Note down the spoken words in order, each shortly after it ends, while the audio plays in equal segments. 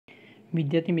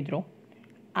વિદ્યાર્થી મિત્રો,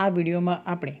 આ વિડીયોમાં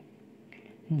આપણે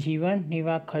જીવન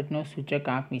નિર્વાહ ખર્ચનો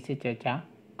સૂચકાંક વિશે ચર્ચા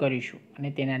કરીશું અને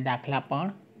તેના દાખલા પણ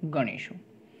ગણીશું.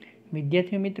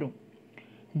 વિદ્યાર્થી મિત્રો,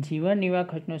 જીવન નિર્વાહ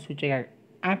ખર્ચનો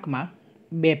સૂચકાંકમાં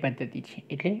બે પદ્ધતિ છે,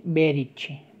 એટલે બે રીત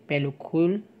છે. પહેલું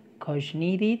કુલ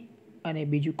ખર્ચની રીત અને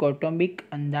બીજું કૌટુંબિક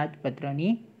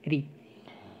અંદાજપત્રની રીત.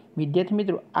 વિદ્યાર્થી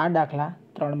મિત્રો, આ દાખલા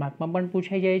 3 માર્કમાં પણ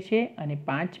પૂછાઈ જાય છે અને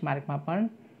 5 માર્કમાં પણ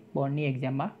બોર્ડની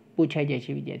એક્ઝામમાં પૂછાઈ જાય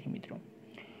છે. વિદ્યાર્થી મિત્રો,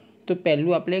 તો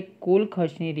પહેલું આપણે કુલ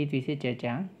ખર્ચની રીત વિશે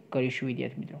ચર્ચા કરીશું.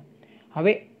 વિદ્યાર્થી મિત્રો,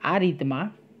 હવે આ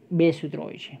રીતમાં બે સૂત્રો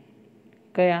હોય છે.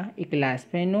 કયા? એક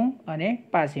લાસ્પેનું અને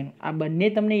પાસેનું. આ બંને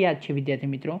તમને યાદ છે.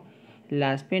 વિદ્યાર્થી મિત્રો,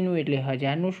 લાસ્પેનું એટલે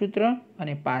 1000નું સૂત્ર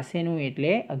અને પાસેનું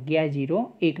એટલે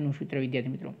 1101નું સૂત્ર.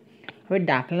 વિદ્યાર્થી મિત્રો, હવે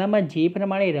દાખલામાં જે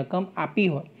પ્રમાણે રકમ આપી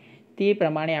હોય તે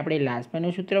પ્રમાણે આપણે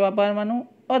લાસ્પેનું સૂત્ર વાપરવાનું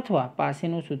અથવા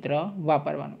પાસેનું સૂત્ર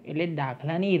વાપરવાનું. એટલે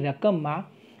દાખલાની રકમમાં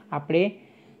આપણે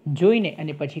જોઈને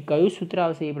અને પછી કયું સૂત્ર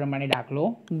આવશે એ પ્રમાણે દાખલો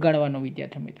ગણવાનો.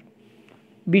 વિદ્યાર્થી મિત્રો,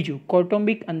 બીજું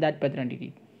કૌટુંબિક અંદાજપત્રની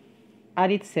રીત. આ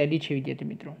રીત સહેલી છે. વિદ્યાર્થી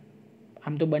મિત્રો,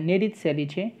 આમ તો બંને રીત સહેલી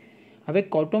છે. હવે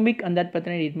કૌટુંબિક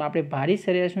અંદાજપત્રની રીતમાં આપણે ભારિત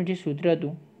સરેરાશનું જે સૂત્ર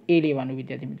હતું એ લેવાનું.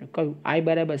 વિદ્યાર્થી મિત્રો, કયું? I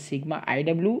બરાબર sigma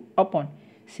IW upon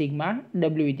sigma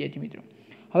W. વિદ્યાર્થી મિત્રો,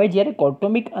 હવે જ્યારે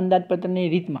કૌટુંબિક અંદાજપત્રની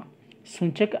રીતમાં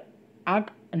સૂચકાંક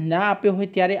ના આપ્યો હોય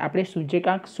ત્યારે આપણે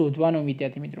સૂચકાંક શોધવાનો.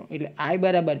 વિદ્યાર્થી મિત્રો, એટલે I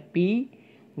બરાબર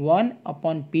P1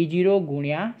 અપોન P0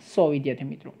 ગુણ્યા 100. વિદ્યાર્થી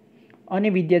મિત્રો, અને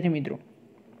વિદ્યાર્થી મિત્રો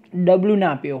W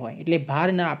ના આપ્યો હોય એટલે ભાર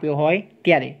ના આપ્યો હોય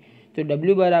ત્યારે તો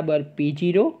W બરાબર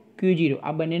P0 Q0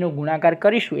 આ બંનેનો ગુણાકાર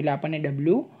કરીશું એટલે આપણને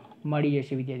W મળી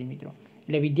જશે. વિદ્યાર્થી મિત્રો,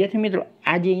 એટલે વિદ્યાર્થી મિત્રો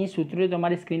આ જે અહીં સૂત્રો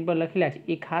તમારી સ્ક્રીન પર લખેલા છે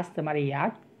એ ખાસ તમારે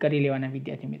યાદ કરી લેવાના.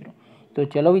 વિદ્યાર્થી મિત્રો, તો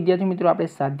ચલો વિદ્યાર્થી મિત્રો આપણે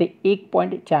સાથે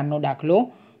 1.4નો દાખલો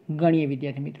ગણીએ.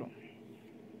 વિદ્યાર્થી મિત્રો,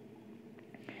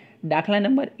 દાખલા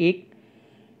નંબર 1,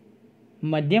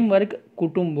 મધ્યમ વર્ગ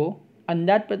કુટુંબો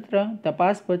અંદાજપત્ર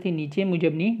તપાસ પરથી નીચે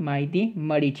મુજબની માહિતી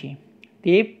મળી છે.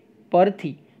 તે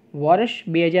પરથી વર્ષ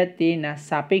 2013ના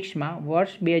સાપેક્ષમાં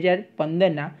વર્ષ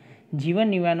 2015ના જીવન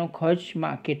નિર્વાહનો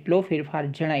ખર્ચમાં કેટલો ફેરફાર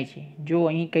જણાય છે. જો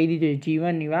અહીં કહી દીધું છે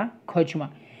જીવન નિર્વાહ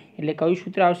ખર્ચમાં, એટલે કયું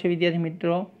સૂત્ર આવશે? વિદ્યાર્થી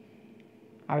મિત્રો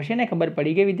આવશે ને? ખબર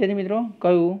પડી ગઈ વિદ્યાર્થી મિત્રો?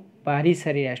 કયું? ભારિત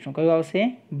સરેરાશનું. કયું આવશે?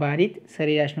 ભારિત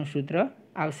સરેરાશનું સૂત્ર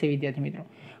આવશે. વિદ્યાર્થી મિત્રો,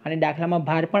 અને દાખલામાં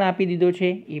ભાર પણ આપી દીધો છે.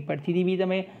 એ પરથી બી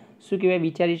તમે શું કહેવાય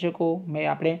વિચારી શકો. મેં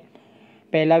આપણે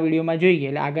પહેલા વિડીયોમાં જોઈએ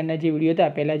એટલે આગળના જે વિડીયો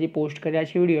હતા પહેલાં જે પોસ્ટ કર્યા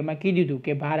છે વિડીયો એમાં કીધું હતું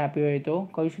કે ભાર આપ્યો હોય તો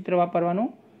કયું સૂત્ર વાપરવાનું?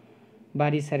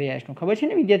 ભારિત સરેરાશનું. ખબર છે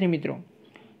ને વિદ્યાર્થી મિત્રો?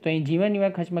 તો અહીં જીવન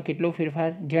નિર્વાહ ખર્ચમાં કેટલો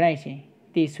ફેરફાર જણાય છે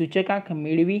તે સૂચકાંક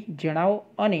મેળવી જણાવો.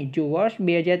 અને જો વર્ષ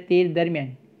 2013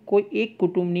 દરમિયાન કોઈ એક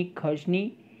કુટુંબની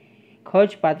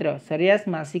ખર્ચપાત્ર સરેરાશ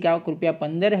માસિક આવક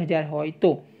 ₹15,000 હોય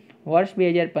તો વર્ષ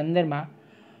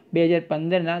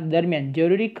 2015ના દરમિયાન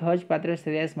જરૂરી ખર્ચપાત્ર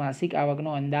સરેરાશ માસિક આવકનો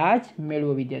અંદાજ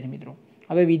મેળવો. વિદ્યાર્થી મિત્રો,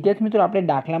 હવે વિદ્યાર્થી મિત્રો આપણે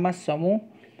દાખલામાં સમૂહ,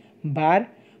 ભાર,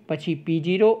 પછી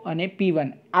P0 અને P1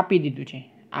 આપી દીધું છે.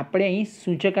 આપણે અહીં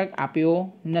સૂચકાંક આપ્યો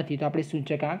નથી તો આપણે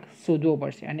સૂચકાંક શોધવો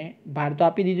પડશે. અને ભાર તો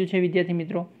આપી દીધું છે. વિદ્યાર્થી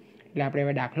મિત્રો, એટલે આપણે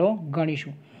હવે દાખલો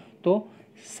ગણીશું. તો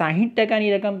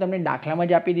 60%ની રકમ તમને દાખલામાં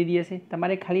જ આપી દીધી હશે.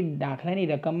 તમારે ખાલી દાખલાની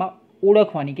રકમમાં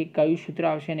ઓળખવાની કે કયું સૂત્ર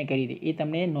આવશે અને કઈ રીતે એ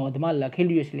તમને નોંધમાં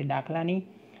લખેલું હશે. એટલે દાખલાની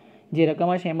જે રકમ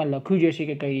હશે એમાં લખ્યું જ હશે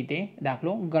કે કઈ રીતે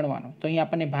દાખલો ગણવાનો. તો અહીં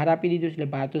આપણને ભાર આપી દીધું છે એટલે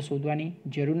ભાર તો શોધવાની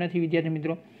જરૂર નથી. વિદ્યાર્થી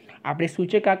મિત્રો, આપણે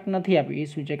સૂચકાંક નથી આપ્યું, એ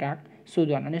સૂચકાંક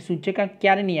શોધવાનો. અને સૂચકાંક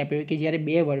ક્યારે નહીં આપ્યો કે જ્યારે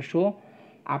 2 વર્ષો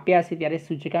આપ્યા હશે ત્યારે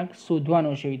સૂચકાંક શોધવાનો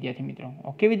છે. વિદ્યાર્થી મિત્રો,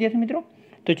 ઓકે વિદ્યાર્થી મિત્રો,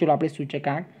 તો ચલો આપણે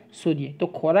સૂચકાંક શોધીએ. તો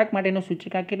ખોરાક માટેનો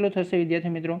સૂચકાંક કેટલો થશે?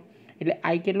 વિદ્યાર્થી મિત્રો, એટલે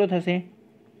I કેટલો થશે?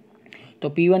 તો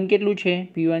P1 કેટલું છે?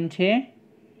 P1 છે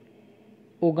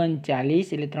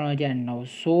 39 એટલે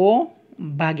 3900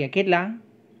 ભાગ્યા કેટલા?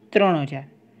 3000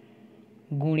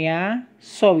 ગુણ્યા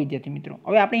 100. વિદ્યાર્થી મિત્રો,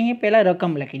 હવે આપણે અહીં પહેલાં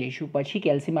રકમ લખી દઈશું પછી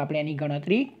કેલ્સીમાં આપણે એની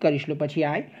ગણતરી કરીશું પછી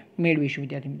I મેળવીશું.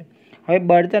 વિદ્યાર્થી મિત્રો, હવે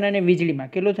બળતણ અને વીજળીમાં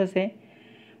કેટલું થશે?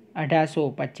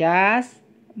 1850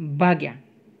 ભાગ્યા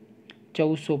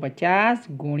 1450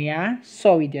 ગુણ્યા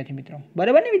 100. વિદ્યાર્થી મિત્રો,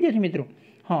 બરાબર ને વિદ્યાર્થી મિત્રો?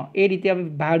 હા, એ રીતે હવે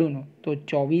ભાડુંનું તો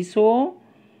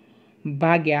 2400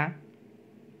 ભાગ્યા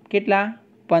કેટલા?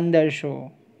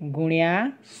 1500 ગુણ્યા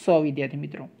 100. વિદ્યાર્થી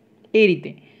મિત્રો, એ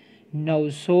રીતે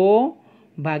 900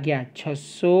 ભાગ્યા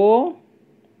 600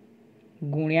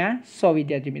 ગુણ્યા 100.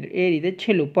 વિદ્યાર્થી મિત્રો, એ રીતે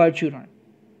છેલ્લું પરચુરણ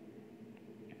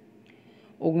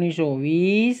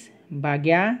 1920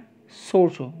 ભાગ્યા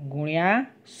 1600 ગુણ્યા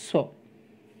 100.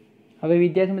 હવે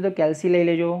વિદ્યાર્થી મિત્રો કેલ્સી લઈ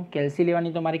લેજો. કેલ્સી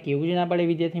લેવાની તો મારે કેવું જ ના પડે.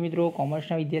 વિદ્યાર્થી મિત્રો,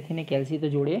 કોમર્સના વિદ્યાર્થીને કેલ્સી તો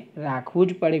જોડે રાખવું જ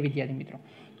પડે. વિદ્યાર્થી મિત્રો,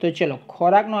 તો ચલો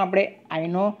ખોરાકનો આપણે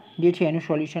આઈનો જે છે એનું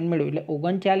સોલ્યુશન મેળવ્યું એટલે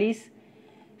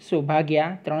 3900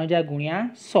 ભાગ્યા 3000 ગુણ્યા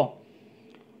 100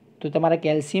 તો તમારા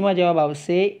કેલ્સીમાં જવાબ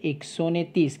આવશે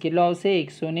 130. કેટલો આવશે?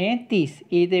 130.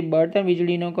 એ રીતે બળતણ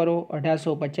વીજળીનો કરો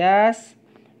 1850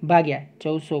 ભાગ્યા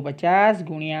 1450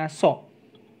 ગુણ્યા 100.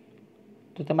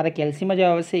 તો તમારા કેલ્સીમાં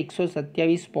જવાબ આવશે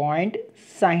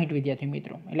 127.60 વિદ્યાર્થી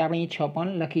મિત્રો. એટલે આપણે અહીં 6 પણ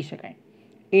લખી શકાય.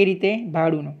 એ રીતે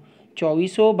ભાડુંનો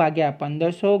 2400 ભાગ્યા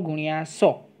 1500 ગુણ્યા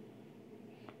 100.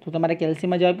 તો તમારા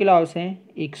કેલ્સીમાં જવાબ કેટલો આવશે?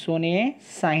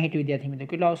 160 વિદ્યાર્થી મિત્રો.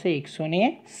 કેટલો આવશે?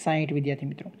 160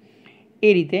 વિદ્યાર્થી મિત્રો. એ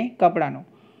રીતે કપડાનો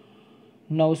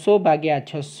 900 ભાગ્યા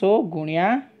 600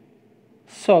 ગુણ્યા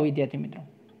 100 વિદ્યાર્થી મિત્રો.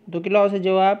 તો કેટલો આવશે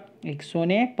જવાબ?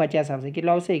 150 આવશે.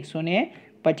 કેટલો આવશે?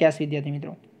 150 વિદ્યાર્થી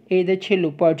મિત્રો. એ રીતે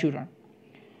છેલ્લું પરચુરણ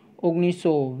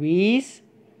 1920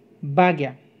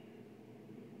 ભાગ્યા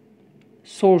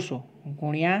 1600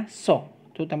 ગુણ્યા 100.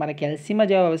 તો તમારા કેલ્સીમાં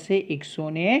જવાબ આવશે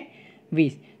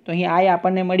 120. તો અહીં આઈ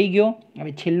આપણને મળી ગયો.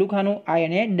 હવે છેલ્લું ખાનું આઈ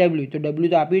અને ડબલ્યુ. તો ડબલ્યુ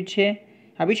તો આપ્યું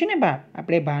છે ને ભાર.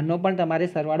 આપણે ભારનો પણ તમારે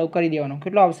સરવાળો કરી દેવાનો.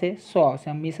 કેટલો આવશે? 100 આવશે.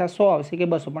 હંમેશા 100 આવશે કે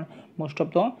 200, પણ મોસ્ટ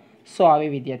ઓફ તો 100 આવે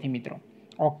વિદ્યાર્થી મિત્રો.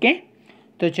 ઓકે,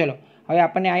 તો ચલો હવે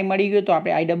આપણને આઈ મળી ગયો તો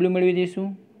આપણે આઈ ડબલ્યુ મેળવી દઈશું.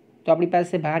 તો આપણી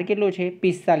પાસે ભાર કેટલો છે?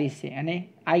 45 છે અને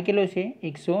આઈ કેટલો છે?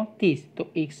 130. તો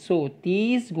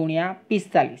 130 ગુણ્યા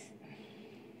 45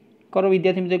 કરો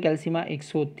વિદ્યાર્થી મિત્રો. કેલ્સીમાં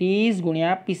 130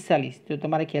 ગુણ્યા 45. તો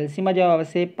તમારા કેલ્સીમાં જવાબ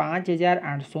આવશે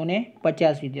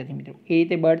 5850 વિદ્યાર્થી મિત્રો. એ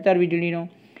રીતે બળતણ વીજળીનો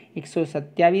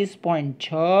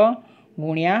 127.6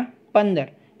 ગુણ્યા 15.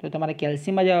 તો તમારા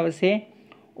કેલ્સીમાં જવાબ આવશે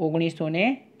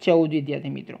 1914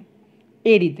 વિદ્યાર્થી મિત્રો.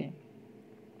 એ રીતે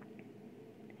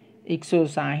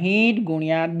 160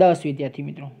 ગુણ્યા 10 વિદ્યાર્થી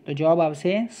મિત્રો. તો જવાબ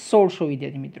આવશે 1600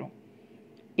 વિદ્યાર્થી મિત્રો.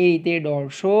 એ રીતે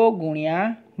 150 ગુણ્યા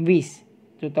 20.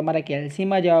 તો તમારા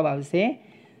કેલ્સીમાં જવાબ આવશે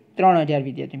 3000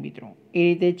 વિદ્યાર્થી મિત્રો. એ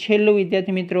રીતે છેલ્લું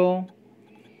વિદ્યાર્થી મિત્રો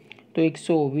તો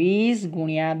 120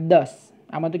 ગુણ્યા 10.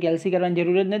 આમાં તો કેલ્સી કરવાની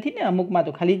જરૂર જ નથી ને. અમુકમાં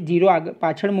તો ખાલી 0 આગળ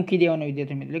પાછળ મૂકી દેવાનો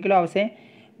વિદ્યાર્થી મિત્રો. કેટલો આવશે?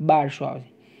 1200 આવશે.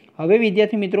 હવે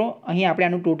વિદ્યાર્થી મિત્રો અહીં આપણે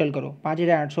આનું ટોટલ કરો.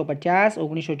 5850,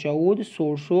 1914,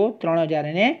 1600, 3000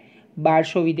 અને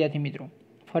 1200 વિદ્યાર્થી મિત્રો.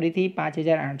 ફરીથી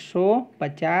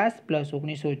 5850 પ્લસ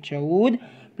 1914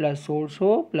 પ્લસ 1600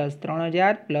 પ્લસ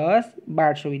 3000 પ્લસ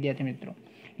 1200 વિદ્યાર્થી મિત્રો.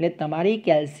 એટલે તમારી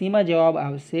કેલ્સીમાં જવાબ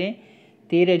આવશે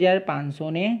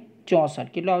 13564.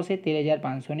 કેટલો આવશે?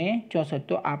 13564.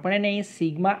 તો આપણને અહીં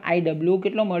સિગ્મા આઈ ડબલ્યુ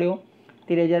કેટલો મળ્યો?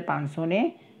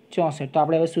 13564. તો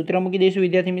આપણે હવે સૂત્ર મૂકી દઈશું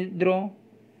વિદ્યાર્થી મિત્રો.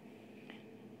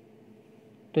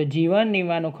 તો જીવન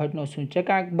નિર્વાહનો ખર્ચનો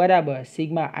સૂચકાંક બરાબર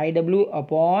સિગ્મા આઈ ડબલ્યુ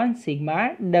અપોન સિગ્મા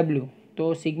ડબલ્યુ. તો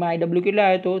સિગ્મા આઈ ડબલ્યુ કેટલો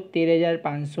આવ્યો હતો?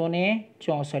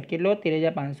 13564. કેટલો?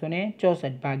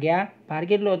 13564 ભાગ્યા ભાર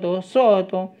કેટલો હતો? 100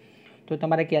 હતો. તો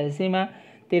તમારા કેલ્સીમાં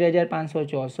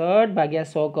 13564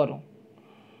 ભાગ્યા 100 કરો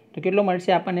તો કેટલો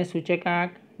મળશે આપણને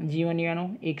સૂચકાંક જીવન નિર્વાહનો?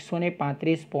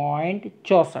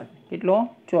 135.64. કેટલો?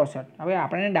 64. હવે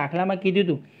આપણને દાખલામાં કીધું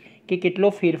હતું કે કેટલો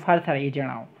ફેરફાર થાય એ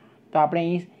જણાવો. તો આપણે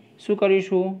અહીં શું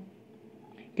કરીશું?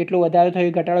 કેટલો વધારો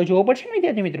થયો ઘટાડો જોવો પડશે ને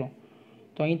વિદ્યાર્થી મિત્રો.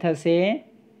 તો અહીં થશે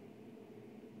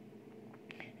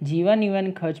જીવન નિર્વાહન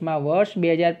ખર્ચમાં વર્ષ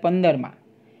 2015માં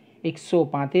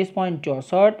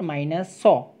 135.64 માઇનસ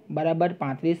 100 બરાબર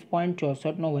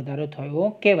 35.64નો વધારો થયો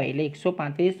કહેવાય. એટલે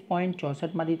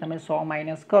 135.64માંથી તમે 100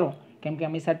 માઇનસ કરો, કેમ કે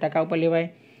હંમેશા ટકા ઉપર લેવાય.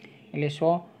 એટલે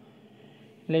 100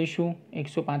 લઈશું.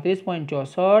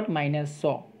 135.64 માઇનસ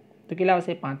 100 તો કેટલા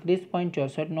આવશે?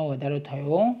 35.64નો વધારો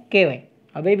થયો કહેવાય.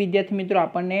 હવે વિદ્યાર્થી મિત્રો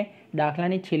આપણને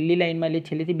દાખલાની છેલ્લી લાઇનમાં એટલે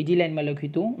છેલ્લેથી બીજી લાઇનમાં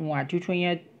લખ્યું હતું. હું વાંચું છું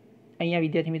અહીંયા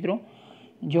વિદ્યાર્થી મિત્રો.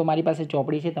 જો મારી પાસે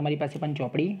ચોપડી છે, તમારી પાસે પણ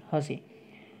ચોપડી હશે.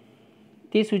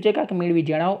 તે સૂચકાંક મેળવી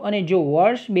જણાવો. અને જો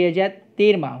વર્ષ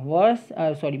 2013માં વર્ષ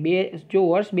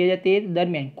 2013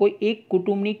 દરમિયાન કોઈ એક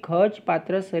કુટુંબની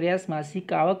ખર્ચપાત્ર સરેરાશ માસિક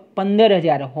આવક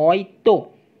 15000 હોય તો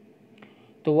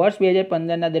વર્ષ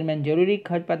 2015ના દરમિયાન જરૂરી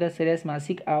ખર્ચપાત્ર સરેરાશ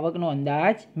માસિક આવકનો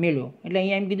અંદાજ મેળવો. એટલે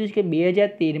અહીંયા એમ કીધું છે કે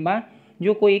 2013માં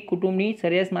જો કોઈ એક કુટુંબની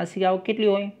સરેરાશ માસિક આવક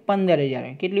કેટલી હોય? 15000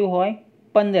 હોય. કેટલી હોય?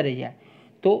 15000.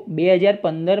 તો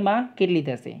 2015માં કેટલી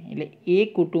થશે? એટલે એક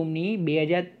કુટુંબની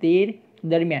 2013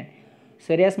 દરમિયાન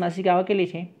સરેરાશ માસિક આવક કેટલી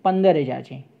છે? 15000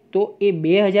 છે. તો એ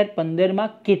 2015માં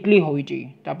કેટલી હોવી જોઈએ?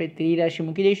 તો આપણે ત્રિરાશિ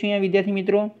મૂકી દઈશું અહીંયા વિદ્યાર્થી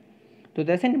મિત્રો. તો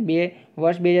થશે ને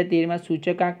વર્ષ 2013માં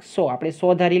સૂચકાંક 100. આપણે 100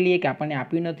 ધારી લઈએ કે આપણને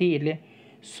આપ્યું નથી. એટલે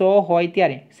 100 હોય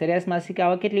ત્યારે સરેરાશ માસિક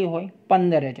આવક કેટલી હોય?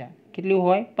 15000. કેટલી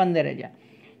હોય? 15000.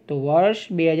 તો વર્ષ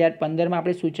 2015માં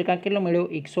આપણે સૂચકાંક કેટલો મળ્યો?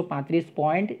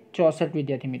 135.64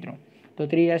 વિદ્યાર્થી મિત્રો. તો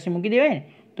ત્રિરાશિ મૂકી દેવાય ને.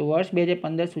 તો વર્ષ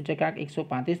 2015 સૂચકાંક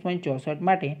 135.64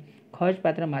 માટે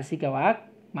ખર્ચપાત્ર માસિક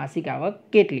આવક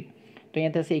કેટલી? તો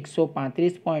અહીંયા થશે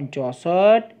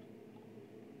 135.64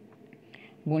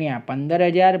 ગુણ્યા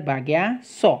 15000 ભાગ્યા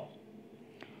 100.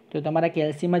 તો તમારા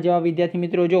કેલ્સીમાં જવાબ વિદ્યાર્થી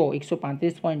મિત્રો જો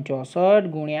 135.64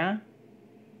 ગુણ્યા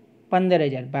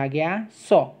 15,000 ભાગ્યા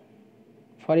 100.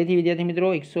 ફરીથી વિદ્યાર્થી મિત્રો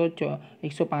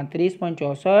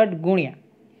 135.64 ગુણ્યા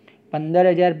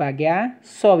 15,000 ભાગ્યા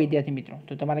 100 વિદ્યાર્થી મિત્રો.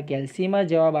 તો તમારા કેલ્સીમાં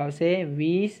જવાબ આવશે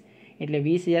 20 એટલે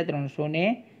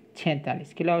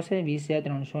 20,346. કેટલો આવશે?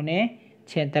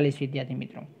 20,346 વિદ્યાર્થી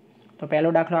મિત્રો. તો પહેલો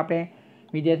દાખલો આપણે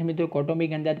વિદ્યાર્થી મિત્રો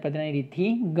કૌટુંબિક અંદાજપત્રની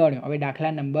રીતથી ગણ્યો. હવે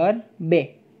દાખલા નંબર 2.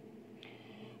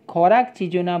 ખોરાક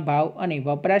ચીજોના ભાવ અને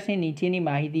વપરાશની નીચેની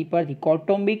માહિતી પરથી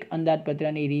કૌટુંબિક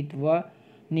અંદાજપત્રની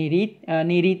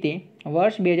રીતે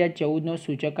વર્ષ 2014નો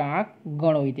સૂચકાંક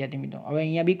ગણો વિદ્યાર્થી મિત્રો. હવે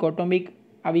અહીંયા બી કૌટુંબિક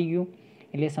આવી ગયું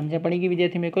એટલે સમજ પડી ગઈ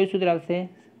વિદ્યાર્થી મિત્રો. કયું સૂત્ર આવશે?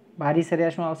 ભારી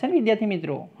સરેરાશનું આવશે ને વિદ્યાર્થી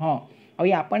મિત્રો. હા, હવે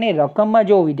આપણને રકમમાં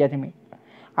જોવો વિદ્યાર્થી મિત્રો,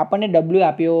 આપણને ડબલ્યુ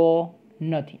આપ્યો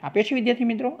નથી. આપ્યો છે વિદ્યાર્થી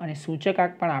મિત્રો, અને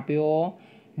સૂચકાંક પણ આપ્યો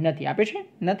નથી. આપ્યો છે?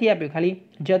 નથી આપ્યો. ખાલી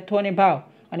જથ્થો અને ભાવ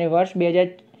અને વર્ષ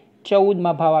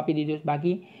 2014માં ભાવ આપી દીધો.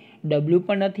 બાકી ડબલ્યુ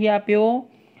પણ નથી આપ્યો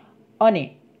અને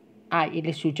આ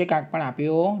એટલે સૂચકાંક પણ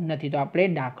આપ્યો નથી. તો આપણે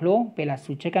દાખલો પહેલાં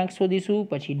સૂચકાંક શોધીશું,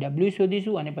 પછી ડબલ્યુ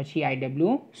શોધીશું અને પછી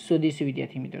આઈડબલ્યુ શોધીશું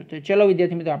વિદ્યાર્થી મિત્રો. તો ચલો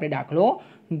વિદ્યાર્થી મિત્રો આપણે દાખલો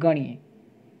ગણીએ.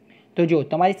 તો જો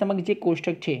તમારી સમક્ષ જે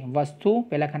કોષ્ટક છે, વસ્તુ,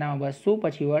 પહેલા ખાનામાં વસ્તુ,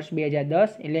 પછી વર્ષ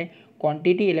 2010 એટલે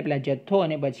ક્વોન્ટિટી એટલે પેલા જથ્થો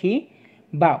અને પછી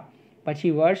ભાવ,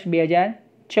 પછી વર્ષ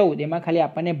 2014 એમાં ખાલી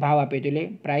આપણને ભાવ આપ્યો હતો એટલે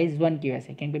પ્રાઇસ 1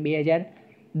 કહેવાશે, કેમ કે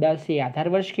 2010 એ આધાર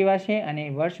વર્ષ કહેવાશે અને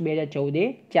વર્ષ 2014 એ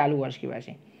ચાલુ વર્ષ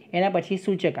કહેવાશે. એના પછી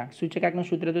સૂચકાંક. સૂચકાંકનું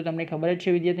સૂત્ર તો તમને ખબર જ છે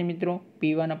વિદ્યાર્થી મિત્રો,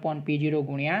 P1/P0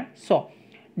 ગુણ્યા 100.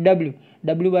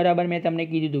 ડબલ્યુ બરાબર મેં તમને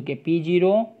કીધું હતું કે P0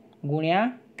 ગુણ્યા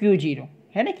Q0,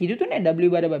 હે ને, કીધું હતું ને,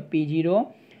 ડબલ્યુ બરાબર P0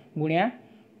 ગુણ્યા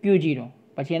Q0.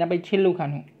 પછી એના પછી છેલ્લું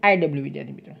ખાનું આઈડબલ્યુ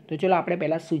વિદ્યાર્થી મિત્રો. તો ચલો આપણે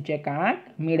પહેલાં સૂચકાંક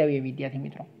મેળવીએ વિદ્યાર્થી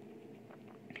મિત્રો.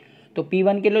 તો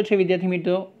P1 કેટલો છે વિદ્યાર્થી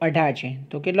મિત્રો? 18 છે.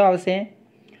 તો કેટલો આવશે?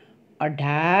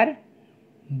 18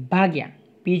 ભાગ્યા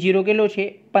P0 કેટલો છે?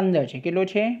 15 છે. કેટલો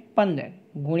છે? 15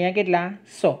 ગુણ્યા કેટલા?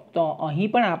 100. તો અહીં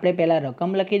પણ આપણે પહેલાં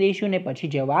રકમ લખી દઈશું ને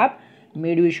પછી જવાબ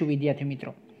મેળવીશું વિદ્યાર્થી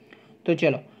મિત્રો. તો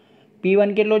ચલો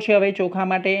P1 કેટલો છે હવે ચોખા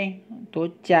માટે? તો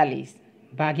 40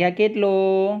 ભાગ્યા કેટલો?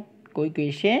 કોઈ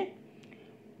કહેશે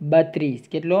 32.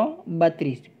 કેટલો?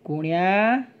 32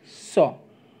 ગુણ્યા 100.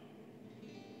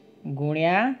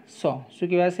 ગુણ્યા 100 શું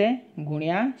કહેવાશે?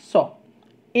 ગુણ્યા 100.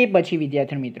 એ પછી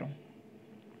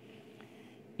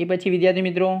વિદ્યાર્થી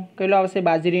મિત્રો કેટલો આવશે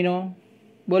બાજરીનો?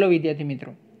 બોલો વિદ્યાર્થી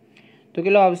મિત્રો. તો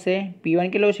કેટલો આવશે? P1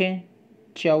 કેટલો છે?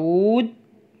 14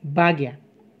 ભાગ્યા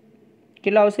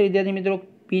કેટલો આવશે વિદ્યાર્થી મિત્રો?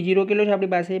 P0 કેટલો છે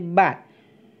આપણી પાસે? 12.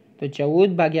 તો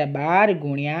 14 ભાગ્યા 12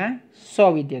 ગુણ્યા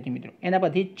 100 વિદ્યાર્થી મિત્રો. એના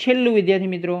પછી છેલ્લું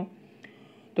વિદ્યાર્થી મિત્રો,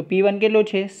 તો P1 કેટલો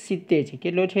છે? 70 છે.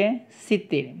 કેટલો છે?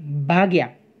 70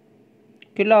 ભાગ્યા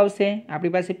કેટલો આવશે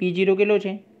આપણી પાસે? P0 કેટલો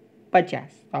છે? 50.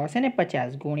 તો આવશે ને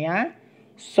 50 ગુણ્યા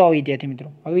 100 વિદ્યાર્થી મિત્રો.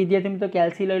 હવે વિદ્યાર્થી મિત્રો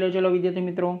કેલ્સી લઈ લો. ચલો વિદ્યાર્થી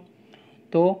મિત્રો,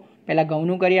 તો પહેલાં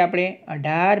ઘઉંનું કરીએ આપણે.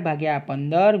 18 ભાગ્યા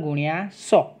 15 ગુણ્યા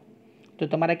 100. તો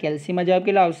તમારા કેલ્સીમાં જવાબ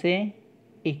કેટલો આવશે?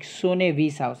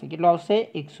 120 આવશે. કેટલો આવશે?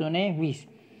 120.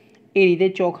 એ રીતે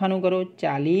ચોખાનું કરો.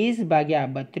 40 ભાગ્યા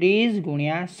 32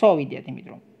 ગુણ્યા 100 વિદ્યાર્થી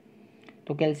મિત્રો.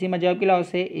 તો કેલ્સીમાં જવાબ કેટલો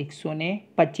આવશે?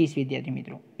 125 વિદ્યાર્થી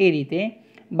મિત્રો. એ રીતે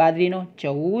બાજરીનો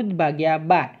 14 ભાગ્યા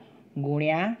 12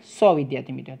 ગુણ્યા 100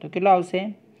 વિદ્યાર્થી મિત્રો. તો કેટલો આવશે?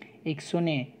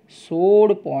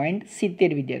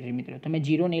 116.70 વિદ્યાર્થી મિત્રો. તમે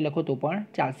 0 નહીં લખો તો પણ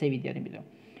ચાલશે વિદ્યાર્થી મિત્રો.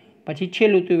 પછી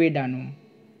છેલ્લું તુવેરદાનું.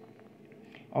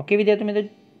 ઓકે વિદ્યાર્થી મિત્રો,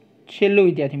 છેલ્લું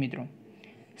વિદ્યાર્થી મિત્રો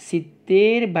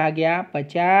 70 ભાગ્યા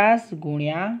 50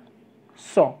 ગુણ્યા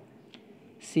 100.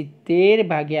 70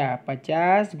 ભાગ્યા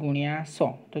 50 ગુણ્યા 100.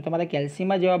 તો તમારા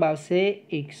કેલ્સીમાં જવાબ આવશે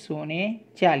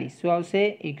 140. શું આવશે?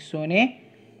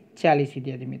 140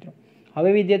 વિદ્યાર્થી મિત્રો. હવે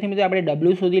વિદ્યાર્થી મિત્રો આપણે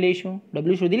ડબલ્યુ શોધી લઈશું. ને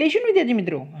વિદ્યાર્થી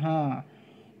મિત્રો? હા,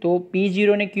 તો P0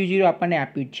 અને Q0 આપણને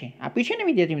આપ્યું જ છે. આપ્યું છે ને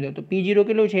વિદ્યાર્થી મિત્રો? તો P0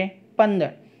 કેટલું છે? 15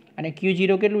 અને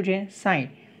Q0 કેટલું છે? 60.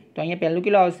 તો અહીંયા પહેલું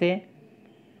કેટલું આવશે?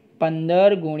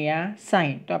 15 ગુણ્યા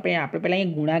 60. તો આપણે પહેલાં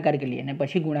અહીંયા ગુણાકાર કરી લઈએ અને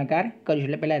પછી ગુણાકાર કરીશું.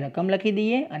 એટલે પહેલાં રકમ લખી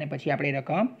દઈએ અને પછી આપણે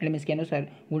રકમ એટલે મીન્સ કે એનો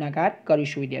ગુણાકાર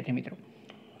કરીશું વિદ્યાર્થી મિત્રો.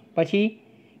 પછી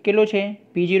કેટલો છે?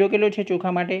 P0 કેટલો છે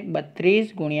ચોખા માટે? 32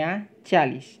 ગુણ્યા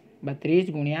 40.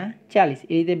 32 ગુણ્યા 40.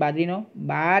 એ રીતે બાજરીનો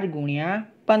 12 ગુણ્યા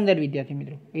 15 વિદ્યાર્થી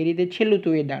મિત્રો. એ રીતે છેલ્લું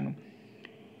તુવેરદાનું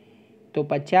તો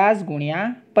 50 ગુણ્યા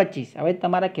 25. હવે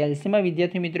તમારા કેલ્સીમાં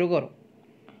વિદ્યાર્થી મિત્રો કરો.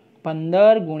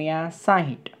 15 ગુણ્યા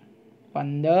 60.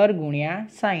 15 ગુણ્યા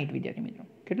 60 વિદ્યાર્થી મિત્રો.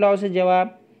 કેટલો આવશે જવાબ?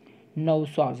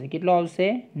 900 આવશે. કેટલો આવશે?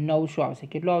 900 આવશે.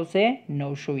 કેટલો આવશે?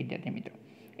 900 વિદ્યાર્થી મિત્રો.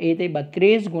 એ રીતે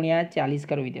 32 ગુણ્યા 40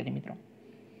 કરો વિદ્યાર્થી મિત્રો.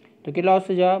 તો કેટલો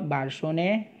આવશે જવાબ?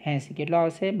 1280. કેટલો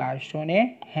આવશે?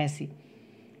 1280.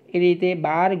 એ રીતે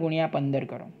 12 ગુણ્યા 15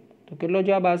 કરો તો કેટલો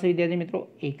જવાબ આવશે વિદ્યાર્થી મિત્રો?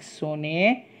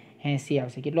 180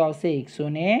 આવશે. કેટલો આવશે?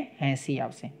 180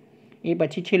 આવશે. એ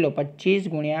પછી છેલ્લો 25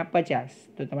 ગુણ્યા 50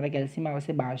 તો તમારા કેલ્સીમાં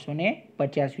આવશે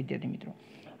 1250 વિદ્યાર્થી મિત્રો.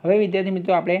 હવે વિદ્યાર્થી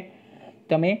મિત્રો આપણે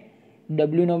તમે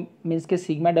ડબલ્યુનો મીન્સ કે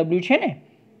સિગ્મા ડબલ્યુ છે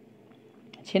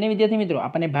ને વિદ્યાર્થી મિત્રો,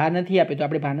 આપણને ભાર નથી આપ્યો તો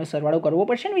આપણે ભારનો સરવાળો કરવો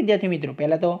પડશે ને વિદ્યાર્થી મિત્રો.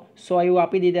 પહેલાં તો 100 એવું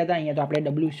આપી દીધા હતા, અહીંયા તો આપણે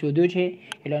ડબલ્યુ શોધ્યો છે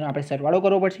એટલે એનો આપણે સરવાળો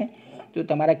કરવો પડશે. તો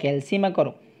તમારા કેલ્સીમાં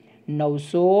કરો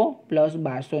 900 પ્લસ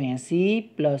 1280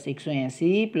 પ્લસ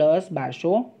 180 પ્લસ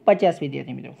 1250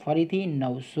 વિદ્યાર્થી મિત્રો. ફરીથી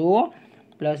 900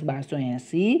 પ્લસ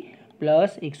 1280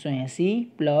 પ્લસ 180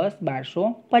 પ્લસ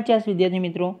 1250 વિદ્યાર્થી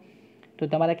મિત્રો. તો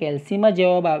તમારા કેલ્સીમાં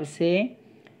જવાબ આવશે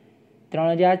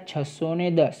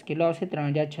 3610. કેટલો આવશે?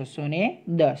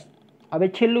 3610. હવે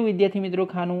છેલ્લું વિદ્યાર્થી મિત્રો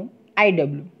ખાનું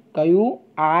IW. કયું?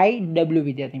 IW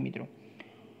વિદ્યાર્થી મિત્રો.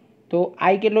 તો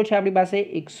I કેટલો છે આપણી પાસે?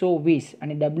 120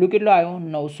 અને W કેટલો આવ્યો?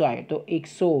 900 આવ્યો. તો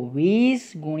 120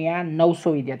 ગુણ્યા 900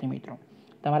 વિદ્યાર્થી મિત્રો.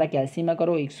 તમારા કેલ્સીમાં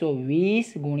કરો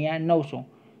 120 ગુણ્યા 900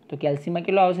 તો કેલ્સીમાં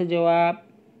કેટલો આવશે જવાબ?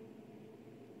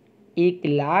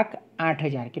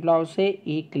 1,08,000. કેટલો આવશે?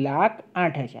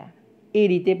 1,08,000. એ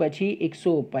રીતે પછી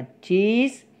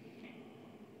 125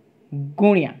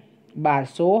 ગુણ્યા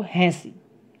 1280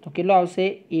 તો કેટલો આવશે?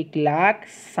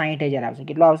 1,60,000 આવશે.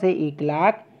 કેટલો આવશે?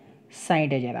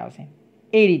 1,60,000 આવશે.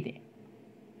 એ રીતે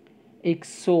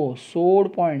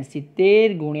 116.70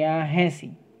 ગુણ્યા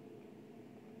 80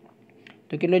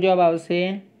 તો કેટલો જવાબ આવશે?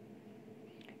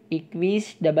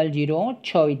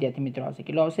 21,006 વિદ્યાર્થી મિત્રો આવશે.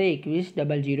 કેટલો આવશે?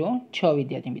 21,006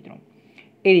 વિદ્યાર્થી મિત્રો.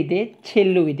 એ રીતે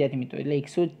છેલ્લું વિદ્યાર્થી મિત્રો એટલે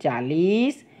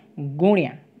 140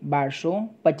 ગુણ્યા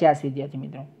 1250 વિદ્યાર્થી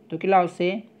મિત્રો તો કેટલો આવશે?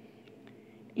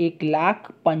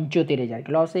 1,75,000.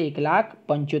 કેટલો આવશે?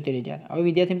 1,75,000. હવે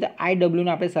વિદ્યાર્થી મિત્રો IWનો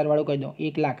આપણે સરવાળો કરી દો.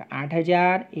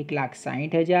 1,08,000,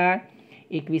 1,60,000,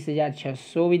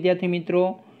 21,600 વિદ્યાર્થી મિત્રો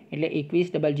એટલે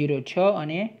 21,006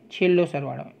 અને છેલ્લો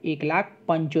સરવાળો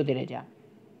 1,75,000.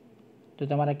 તો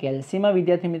તમારા કેલ્સીમાં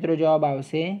વિદ્યાર્થી મિત્રો જવાબ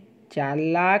આવશે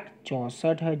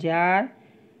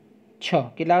 4,64,006.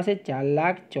 કેટલા આવશે?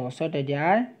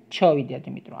 4,64,006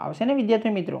 વિદ્યાર્થી મિત્રો આવશે ને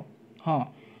વિદ્યાર્થી મિત્રો. હા,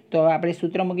 તો હવે આપણે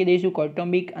સૂત્ર મૂકી દઈશું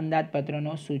કૌટુંબિક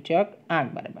અંદાજપત્રનો સૂચક આંક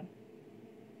બરાબર.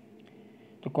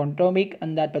 તો કૌટુંબિક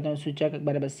અંદાજપત્રનો સૂચક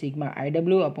બરાબર sigma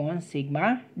IW upon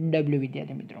sigma W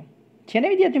વિદ્યાર્થી મિત્રો. છે ને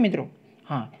વિદ્યાર્થી મિત્રો?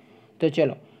 હા, તો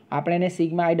ચલો આપણે એને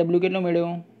સિગ્મા IW કેટલો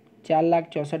મળ્યો?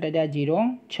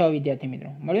 4,64,006 વિદ્યાર્થી મિત્રો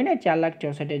મળ્યું ને.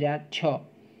 4,64,006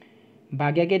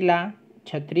 ભાગ્યા કેટલા?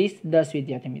 3610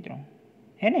 વિદ્યાર્થી મિત્રો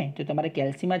હે ને. તો તમારે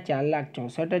કેલ્સીમાં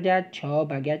 4,64,006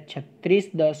 ભાગ્યા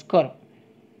 3610 કરો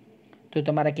તો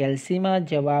તમારા કેલ્સીમાં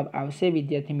જવાબ આવશે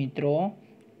વિદ્યાર્થી મિત્રો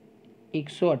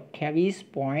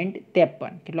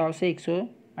 128.53. કેટલો આવશે?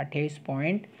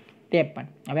 128.53.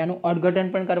 હવે આનું અર્થઘટન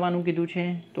પણ કરવાનું કીધું છે.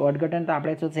 તો અર્થઘટન તો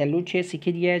આપણે તો સહેલું જ છે,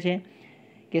 શીખી જ ગયા છે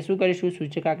કે શું કરીશું?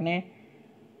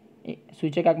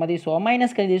 સૂચકાંકમાંથી 100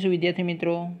 માઇનસ કરી દઈશું વિદ્યાર્થી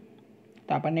મિત્રો.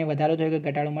 તો આપણને વધારો થયો કે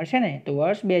ઘટાડો મળશે ને. તો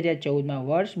વર્ષ 2014માં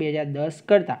વર્ષ 2010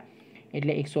 કરતાં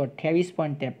એટલે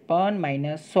 128.53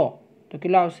 માઇનસ 100 તો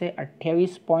કેટલો આવશે?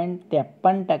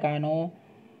 28.53%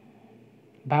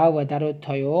 ભાવ વધારો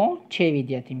થયો છે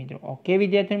વિદ્યાર્થી મિત્રો. ઓકે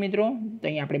વિદ્યાર્થી મિત્રો, તો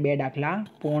અહીં આપણે 2 દાખલા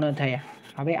પૂર્ણ થયા.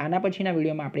 હવે આના પછીના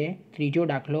વિડીયોમાં આપણે ત્રીજો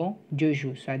દાખલો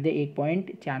જોઈશું. સ્વાધ્યાય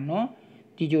 1.4નો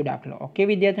ત્રીજો દાખલો. ઓકે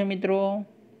વિદ્યાર્થી મિત્રો.